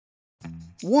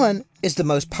One is the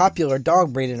most popular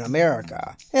dog breed in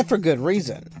America, and for good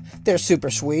reason. They're super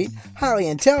sweet, highly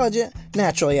intelligent,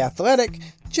 naturally athletic,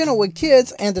 gentle with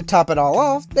kids, and to top it all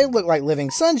off, they look like living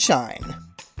sunshine.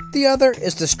 The other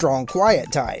is the strong,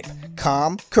 quiet type,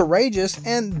 calm, courageous,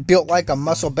 and built like a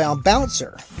muscle-bound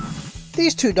bouncer.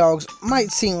 These two dogs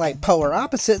might seem like polar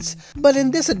opposites, but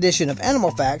in this edition of Animal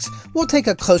Facts, we'll take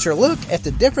a closer look at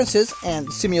the differences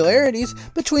and similarities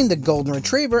between the Golden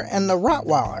Retriever and the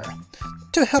Rottweiler,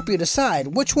 to help you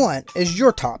decide which one is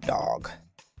your top dog.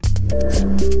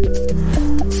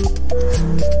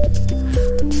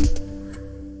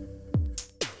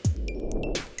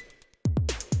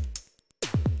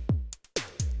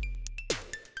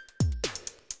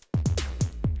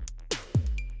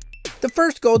 The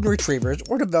first Golden Retrievers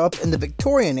were developed in the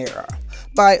Victorian era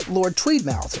by Lord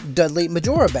Tweedmouth Dudley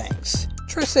Marjoribanks.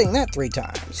 Try saying that 3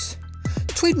 times.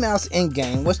 Tweedmouth's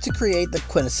endgame was to create the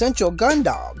quintessential gun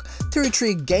dog to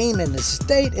retrieve game in his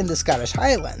estate in the Scottish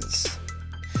Highlands.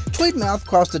 Tweedmouth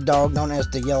crossed a dog known as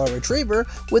the Yellow Retriever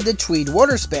with the Tweed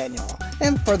Water Spaniel,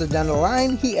 and further down the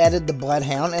line he added the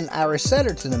Bloodhound and Irish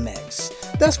Setter to the mix,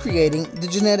 thus creating the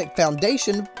genetic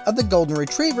foundation of the Golden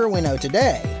Retriever we know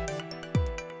today.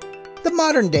 The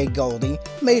modern-day Goldie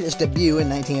made its debut in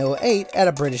 1908 at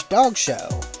a British dog show.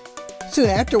 Soon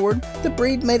afterward, the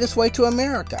breed made its way to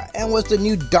America and was the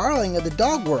new darling of the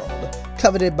dog world,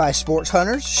 coveted by sports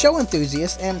hunters, show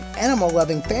enthusiasts, and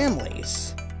animal-loving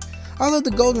families. Although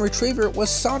the Golden Retriever was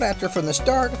sought after from the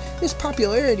start, his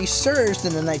popularity surged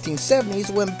in the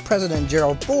 1970s when President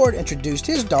Gerald Ford introduced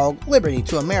his dog, Liberty,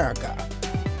 to America.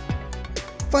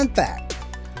 Fun fact: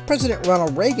 President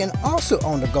Ronald Reagan also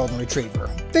owned a Golden Retriever,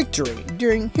 Victory,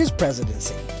 during his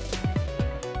presidency.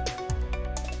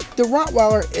 The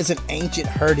Rottweiler is an ancient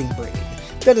herding breed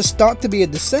that is thought to be a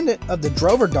descendant of the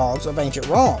drover dogs of ancient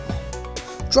Rome.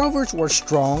 Drovers were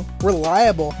strong,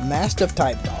 reliable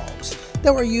Mastiff-type dogs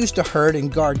that were used to herd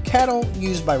and guard cattle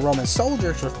used by Roman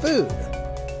soldiers for food.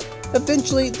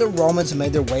 Eventually, the Romans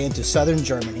made their way into southern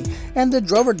Germany, and the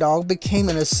drover dog became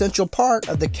an essential part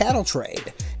of the cattle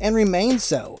trade, and remained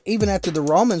so even after the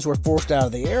Romans were forced out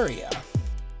of the area.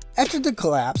 After the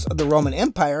collapse of the Roman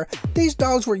Empire, these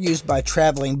dogs were used by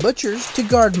traveling butchers to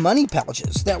guard money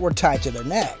pouches that were tied to their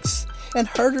necks, and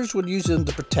herders would use them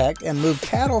to protect and move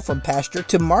cattle from pasture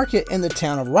to market in the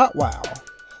town of Rottweil,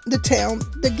 the town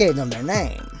that gave them their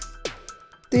name.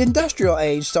 The industrial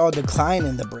age saw a decline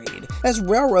in the breed, as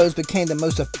railroads became the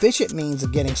most efficient means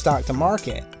of getting stock to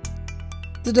market.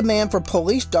 The demand for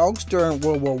police dogs during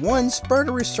World War I spurred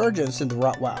a resurgence in the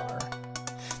Rottweiler.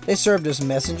 They served as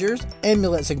messengers,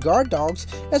 ambulance and guard dogs,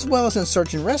 as well as in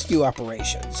search and rescue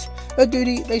operations, a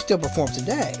duty they still perform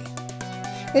today.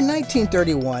 In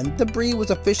 1931, the breed was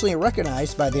officially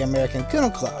recognized by the American Kennel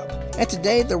Club, and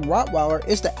today the Rottweiler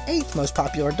is the 8th most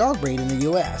popular dog breed in the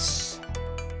U.S.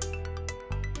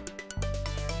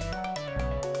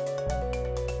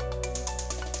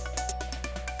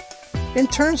 In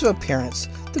terms of appearance,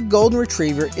 the Golden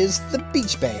Retriever is the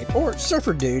beach babe or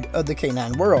surfer dude of the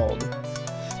canine world.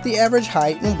 The average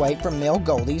height and weight for male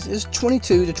Goldies is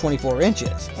 22 to 24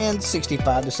 inches and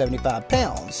 65 to 75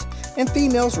 pounds, and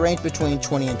females range between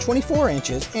 20 and 24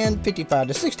 inches and 55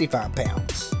 to 65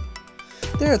 pounds.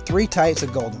 There are 3 types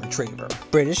of Golden Retriever: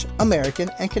 British,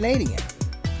 American, and Canadian.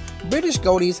 British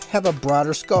Goldies have a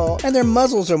broader skull and their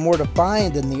muzzles are more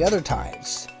defined than the other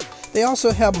types. They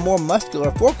also have more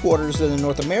muscular forequarters than the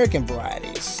North American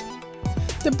varieties.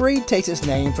 The breed takes its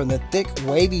name from the thick,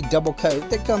 wavy double coat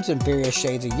that comes in various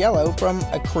shades of yellow from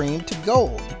a cream to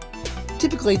gold.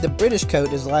 Typically, the British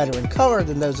coat is lighter in color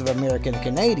than those of American and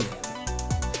Canadian.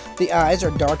 The eyes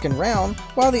are dark and round,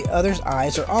 while the other's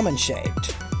eyes are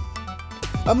almond-shaped.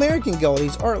 American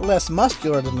Goldies are less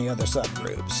muscular than the other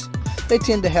subgroups. They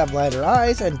tend to have lighter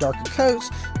eyes and darker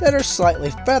coats that are slightly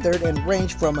feathered and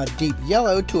range from a deep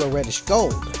yellow to a reddish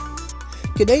gold.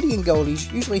 Canadian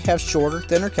Goldies usually have shorter,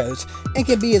 thinner coats and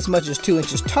can be as much as 2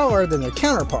 inches taller than their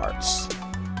counterparts.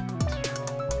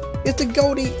 If the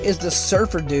Goldie is the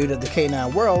surfer dude of the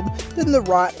canine world, then the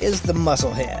Rott is the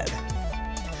musclehead.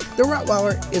 The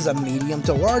Rottweiler is a medium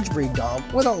to large breed dog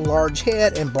with a large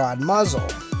head and broad muzzle.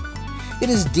 It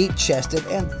is deep-chested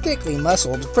and thickly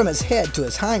muscled from its head to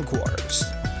its hindquarters.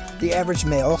 The average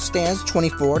male stands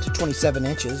 24 to 27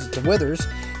 inches at the withers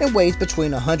and weighs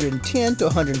between 110 to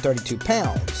 132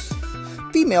 pounds.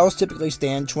 Females typically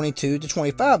stand 22 to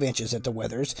 25 inches at the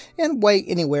withers and weigh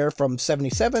anywhere from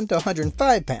 77 to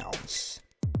 105 pounds.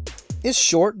 Its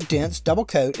short, dense double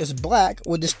coat is black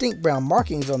with distinct brown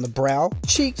markings on the brow,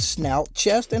 cheeks, snout,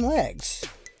 chest, and legs.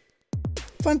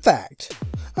 Fun fact: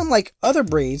 Unlike other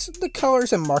breeds, the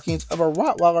colors and markings of a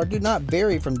Rottweiler do not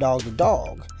vary from dog to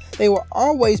dog. They will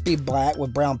always be black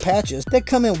with brown patches that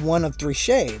come in one of three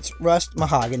shades: rust,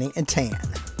 mahogany, and tan.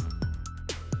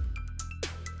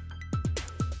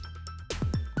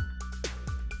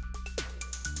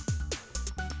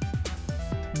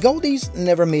 Goldies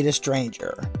never meet a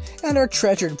stranger, and are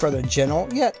treasured for their gentle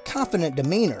yet confident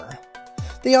demeanor.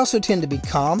 They also tend to be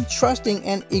calm, trusting,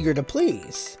 and eager to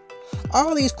please.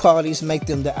 All these qualities make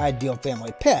them the ideal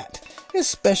family pet,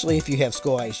 especially if you have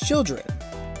school-aged children.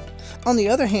 On the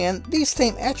other hand, these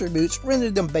same attributes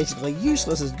render them basically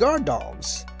useless as guard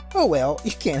dogs. Oh well,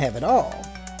 you can't have it all.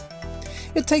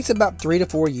 It takes about 3 to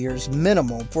 4 years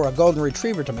minimum for a Golden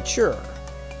Retriever to mature.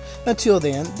 Until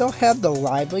then, they'll have the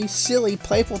lively, silly,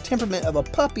 playful temperament of a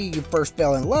puppy you first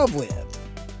fell in love with.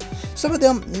 Some of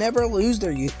them never lose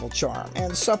their youthful charm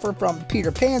and suffer from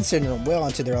Peter Pan syndrome well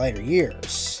into their later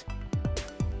years.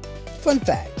 Fun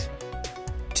fact: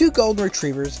 2 Golden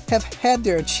Retrievers have had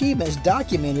their achievements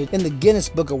documented in the Guinness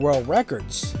Book of World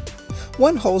Records.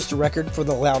 One holds the record for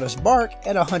the loudest bark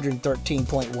at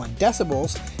 113.1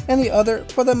 decibels, and the other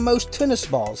for the most tennis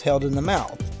balls held in the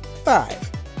mouth, 5.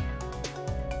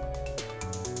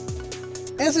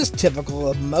 As is typical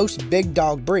of most big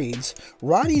dog breeds,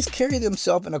 Rotties carry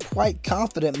themselves in a quite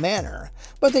confident manner,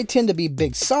 but they tend to be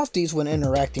big softies when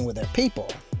interacting with their people.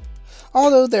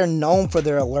 Although they're known for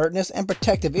their alertness and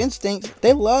protective instincts,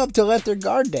 they love to let their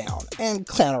guard down and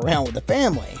clown around with the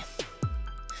family.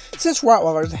 Since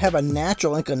Rottweilers have a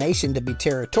natural inclination to be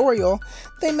territorial,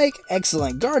 they make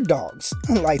excellent guard dogs,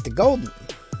 unlike the Golden.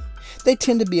 They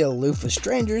tend to be aloof with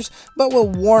strangers, but will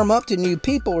warm up to new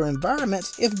people or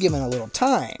environments if given a little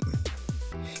time.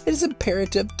 It is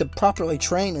imperative to properly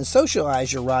train and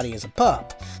socialize your Rottie as a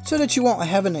pup, so that you won't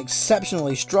have an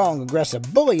exceptionally strong,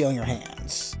 aggressive bully on your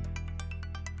hands.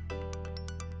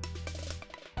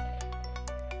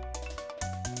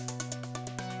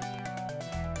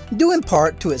 Due in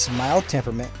part to its mild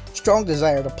temperament, strong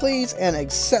desire to please, and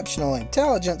exceptional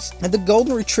intelligence, the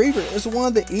Golden Retriever is one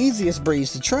of the easiest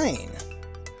breeds to train.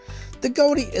 The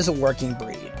Goldie is a working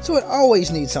breed, so it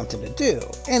always needs something to do,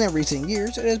 and in recent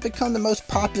years it has become the most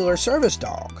popular service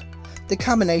dog. The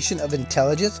combination of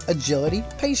intelligence, agility,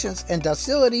 patience, and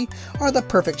docility are the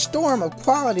perfect storm of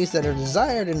qualities that are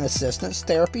desired in assistance,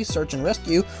 therapy, search and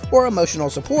rescue, or emotional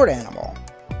support animal.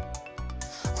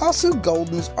 Also,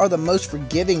 Goldens are the most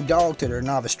forgiving dog to their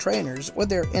novice trainers with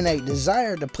their innate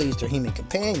desire to please their human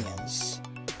companions.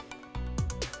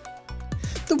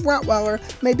 The Rottweiler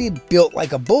may be built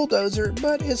like a bulldozer,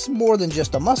 but it's more than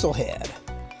just a musclehead.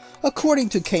 According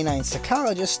to canine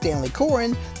psychologist Stanley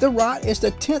Coren, the Rott is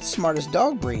the 10th smartest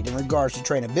dog breed in regards to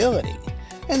trainability.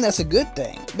 And that's a good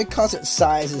thing, because its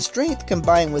size and strength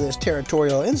combined with its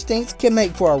territorial instincts can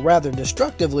make for a rather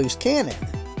destructive loose cannon.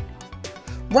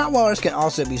 Rottweilers can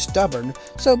also be stubborn,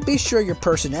 so be sure your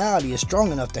personality is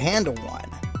strong enough to handle one.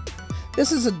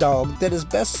 This is a dog that is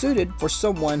best suited for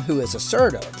someone who is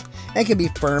assertive and can be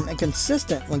firm and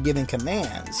consistent when giving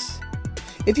commands.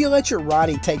 If you let your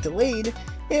Rottie take the lead,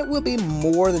 it will be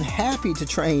more than happy to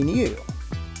train you.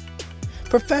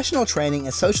 Professional training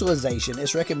and socialization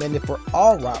is recommended for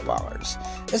all Rottweilers,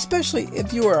 especially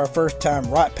if you are a first-time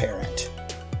Rott parent.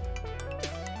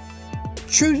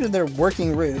 True to their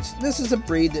working roots, this is a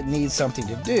breed that needs something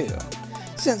to do.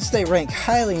 Since they rank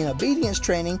highly in obedience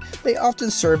training, they often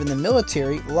serve in the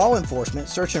military, law enforcement,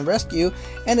 search and rescue,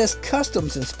 and as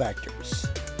customs inspectors.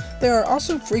 They are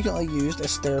also frequently used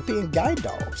as therapy and guide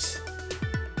dogs.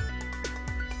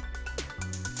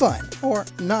 Fun, or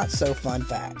not so fun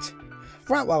fact: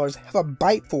 Rottweilers have a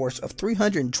bite force of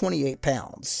 328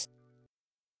 pounds.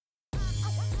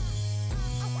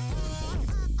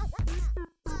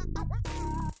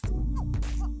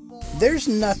 There's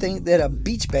nothing that a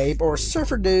beach babe or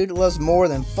surfer dude loves more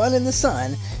than fun in the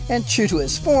sun, and true to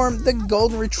its form, the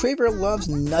Golden Retriever loves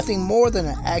nothing more than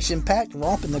an action-packed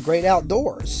romp in the great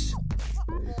outdoors.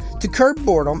 To curb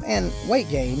boredom and weight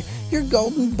gain, your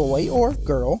Golden boy or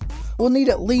girl will need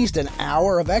at least an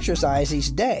hour of exercise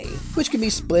each day, which can be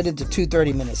split into 2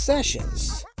 30-minute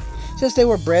sessions. Since they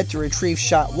were bred to retrieve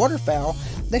shot waterfowl,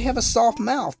 they have a soft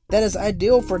mouth that is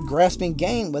ideal for grasping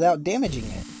game without damaging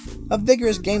it. A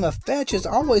vigorous game of fetch is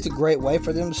always a great way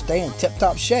for them to stay in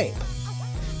tip-top shape.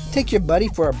 Take your buddy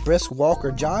for a brisk walk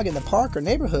or jog in the park or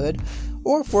neighborhood,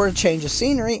 or for a change of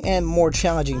scenery and more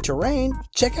challenging terrain,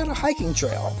 check out a hiking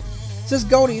trail. Since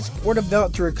Goldies were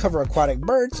developed to recover aquatic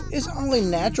birds, it's only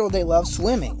natural they love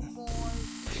swimming.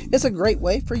 It's a great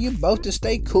way for you both to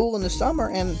stay cool in the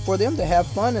summer and for them to have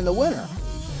fun in the winter.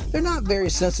 They're not very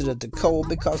sensitive to cold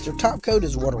because their top coat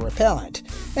is water repellent,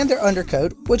 and their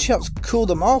undercoat, which helps cool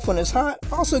them off when it's hot,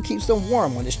 also keeps them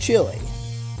warm when it's chilly.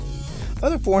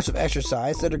 Other forms of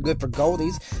exercise that are good for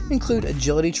Goldies include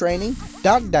agility training,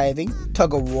 dock diving,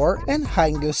 tug-of-war, and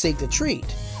hide-and-go-seek the treat,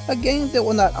 a game that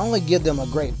will not only give them a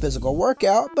great physical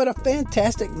workout, but a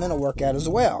fantastic mental workout as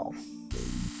well.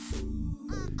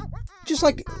 Just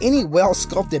like any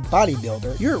well-sculpted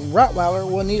bodybuilder, your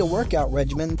Rottweiler will need a workout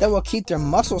regimen that will keep their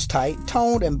muscles tight,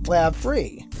 toned, and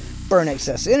flab-free, burn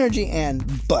excess energy,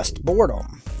 and bust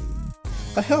boredom.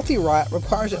 A healthy Rott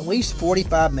requires at least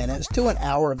 45 minutes to an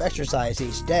hour of exercise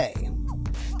each day.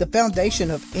 The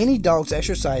foundation of any dog's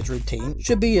exercise routine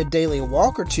should be a daily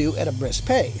walk or two at a brisk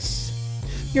pace.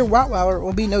 Your Rottweiler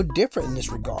will be no different in this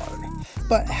regard,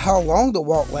 but how long the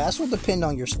walk lasts will depend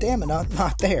on your stamina,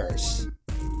 not theirs.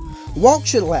 Walk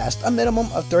should last a minimum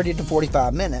of 30 to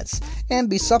 45 minutes and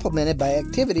be supplemented by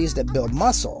activities that build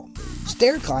muscle.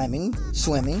 Stair climbing,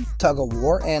 swimming,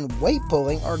 tug-of-war, and weight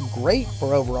pulling are great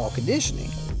for overall conditioning.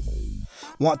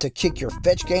 Want to kick your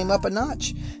fetch game up a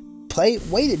notch? Play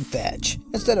weighted fetch.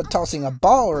 Instead of tossing a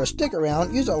ball or a stick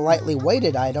around, use a lightly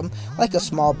weighted item like a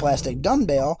small plastic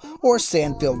dumbbell or a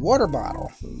sand-filled water bottle.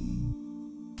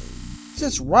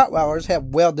 Since Rottweilers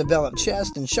have well-developed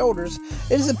chests and shoulders,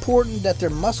 it is important that their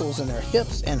muscles in their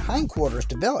hips and hindquarters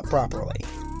develop properly.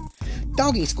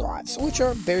 Doggy squats, which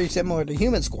are very similar to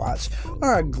human squats,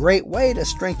 are a great way to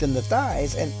strengthen the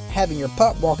thighs, and having your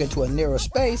pup walk into a narrow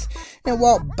space and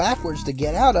walk backwards to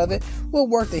get out of it will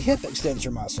work the hip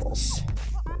extensor muscles.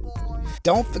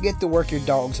 Don't forget to work your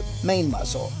dog's main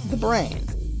muscle, the brain.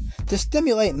 To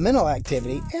stimulate mental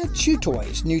activity, add chew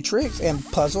toys, new tricks, and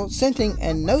puzzle, scenting,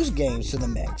 and nose games to the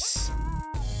mix.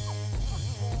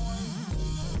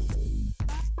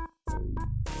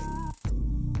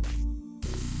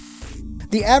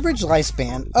 The average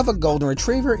lifespan of a Golden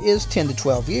Retriever is 10 to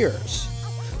 12 years.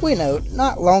 We know,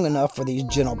 not long enough for these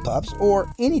gentle pups,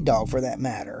 or any dog for that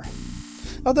matter.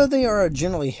 Although they are a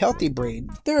generally healthy breed,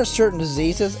 there are certain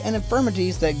diseases and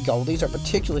infirmities that Goldies are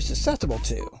particularly susceptible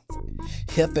to.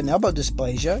 Hip and elbow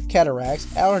dysplasia, cataracts,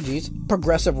 allergies,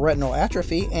 progressive retinal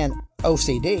atrophy, and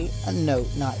OCD, no,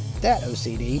 not that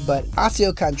OCD, but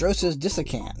osteochondrosis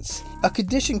dissecans, a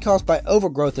condition caused by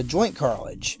overgrowth of joint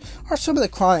cartilage, are some of the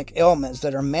chronic ailments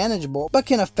that are manageable but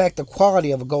can affect the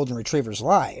quality of a Golden Retriever's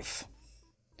life.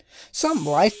 Some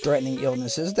life-threatening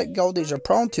illnesses that Goldies are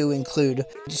prone to include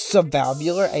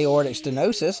subvalvular aortic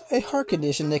stenosis, a heart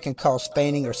condition that can cause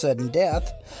fainting or sudden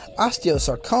death,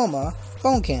 osteosarcoma,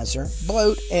 bone cancer,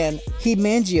 bloat, and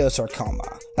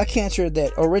hemangiosarcoma, a cancer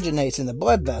that originates in the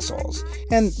blood vessels,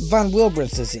 and von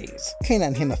Willebrand's disease,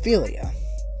 canine hemophilia.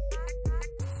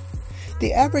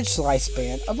 The average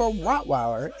lifespan of a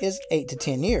Rottweiler is 8 to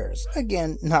 10 years,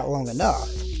 again, not long enough.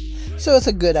 So it's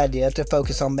a good idea to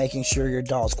focus on making sure your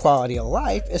dog's quality of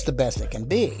life is the best it can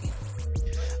be.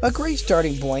 A great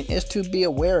starting point is to be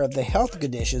aware of the health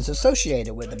conditions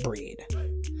associated with the breed.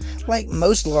 Like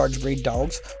most large breed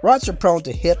dogs, Rotts are prone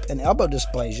to hip and elbow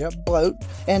dysplasia, bloat,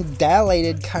 and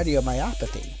dilated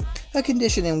cardiomyopathy, a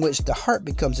condition in which the heart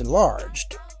becomes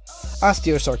enlarged.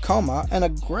 Osteosarcoma, an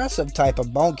aggressive type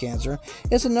of bone cancer,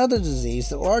 is another disease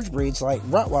that large breeds like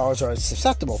Rottweilers are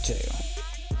susceptible to.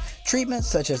 Treatments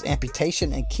such as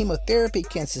amputation and chemotherapy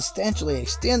can substantially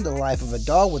extend the life of a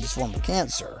dog with this form of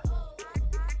cancer.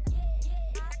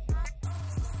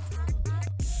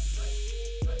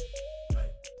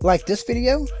 Like this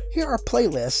video, here are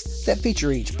playlists that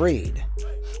feature each breed.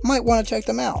 Might want to check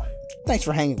them out. Thanks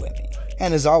for hanging with me,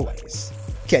 and as always,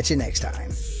 catch you next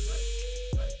time.